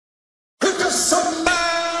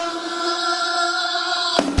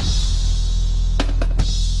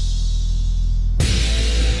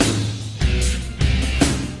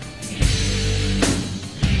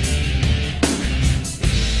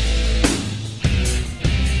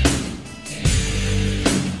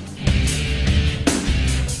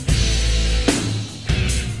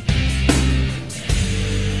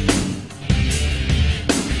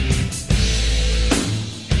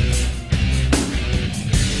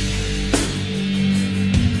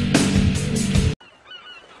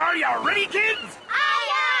you ready, kids? Aye,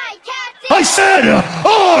 aye, Captain! I said,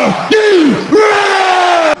 are you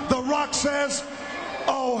ready? The Rock says,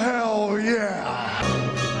 oh, hell yeah.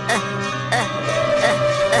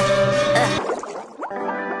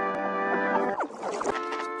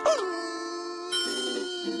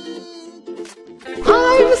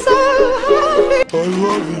 I'm so happy. I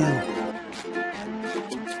love you.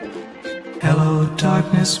 Hello,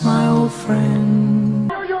 darkness, my old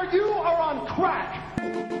friend. You are on crack.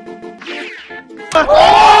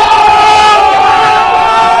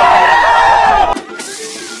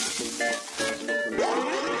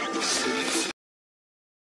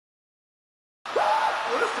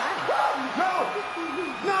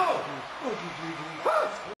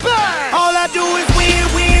 All I do is win,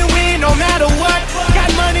 win, win, no matter what.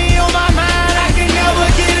 Got money on my mind, I can never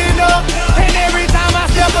get enough. And every time I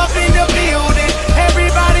step up in the building,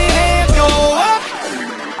 everybody hands go up.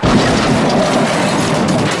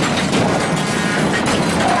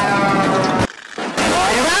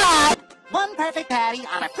 One perfect patty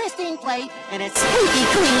on a pristine plate, and it's squeaky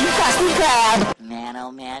clean crusty crab. Man,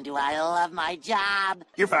 oh man, do I love my job.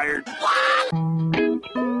 You're fired.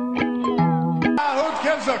 Who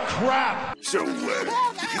gives a crap? So, you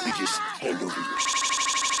could just hand over your...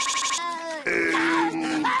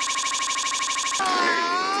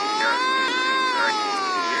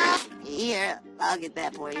 Here, I'll get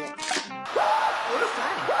that for you.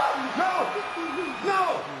 No!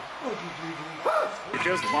 It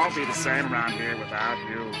just won't be the same around here without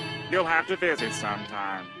you. You'll have to visit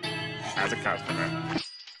sometime as a customer.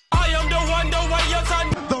 I am the one, the way your son.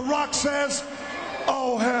 The Rock says,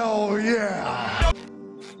 oh, hell yeah.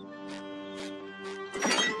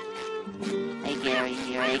 Hey Gary,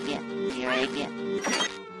 here I get.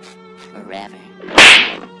 Forever.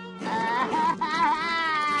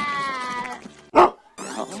 Oh,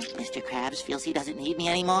 Mr. Krabs feels he doesn't need me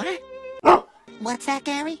anymore? What's that,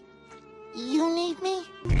 Gary? You need me?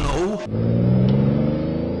 No.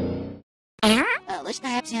 Let's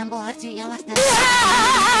grab some blood to you.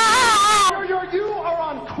 You are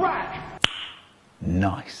on crack.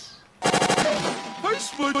 Nice.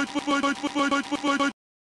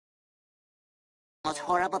 Most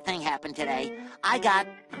horrible thing happened today. I got...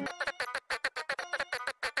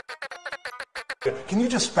 Can you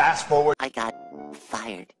just fast forward? I got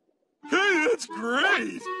fired. Hey, that's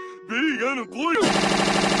great! Being unemployed.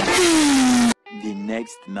 The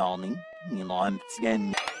next morning, I'm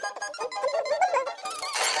again.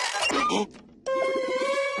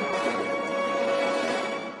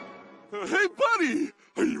 Hey, buddy!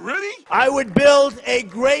 Are you ready? I would build a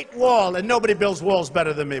great wall, and nobody builds walls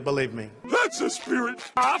better than me, believe me. That's a spirit.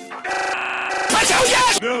 Now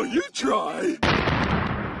you try.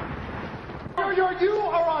 You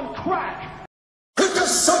are on crack.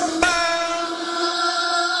 Somebody